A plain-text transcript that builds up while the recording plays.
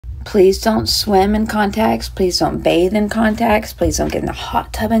Please don't swim in contacts. Please don't bathe in contacts. Please don't get in the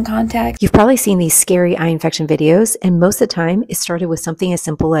hot tub in contacts. You've probably seen these scary eye infection videos, and most of the time it started with something as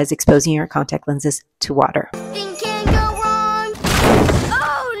simple as exposing your contact lenses to water. Nothing can go wrong.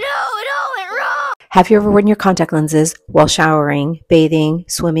 Oh no, it all went wrong. Have you ever worn your contact lenses while showering, bathing,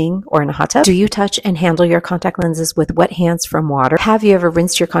 swimming, or in a hot tub? Do you touch and handle your contact lenses with wet hands from water? Have you ever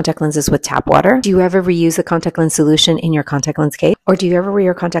rinsed your contact lenses with tap water? Do you ever reuse a contact lens solution in your contact lens case? Or do you ever wear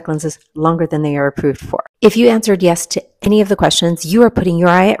your contact lenses longer than they are approved for? If you answered yes to any of the questions, you are putting your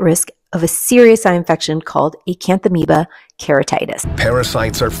eye at risk of a serious eye infection called Acanthamoeba keratitis.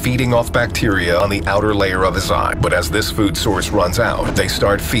 Parasites are feeding off bacteria on the outer layer of his eye, but as this food source runs out, they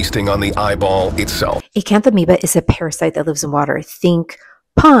start feasting on the eyeball itself. Acanthamoeba is a parasite that lives in water. Think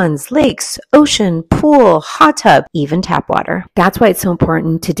ponds, lakes, ocean, pool, hot tub, even tap water. That's why it's so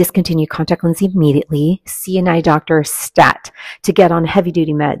important to discontinue contact lenses immediately, see an eye doctor stat to get on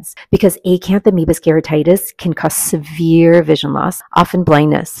heavy-duty meds, because Acanthamoeba keratitis can cause severe vision loss, often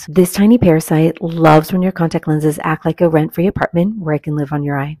blindness. This tiny parasite loves when your contact lenses act like a rent-free apartment where it can live on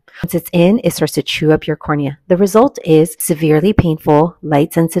your eye. Once it's in, it starts to chew up your cornea. The result is severely painful,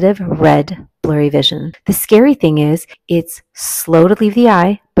 light-sensitive, red, blurry vision. The scary thing is it's slow to leave the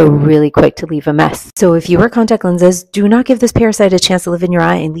eye, but really quick to leave a mess. So if you wear contact lenses, do not give this parasite a chance to live in your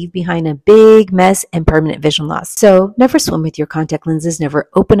eye and leave behind a big mess and permanent vision loss. So never swim with your contact lenses. Never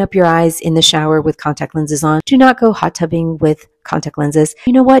open up your eyes in the shower with contact lenses on. Do not go hot tubbing with contact lenses.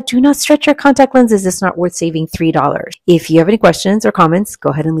 You know what? Do not stretch your contact lenses. It's not worth saving $3. If you have any questions or comments, go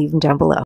ahead and leave them down below.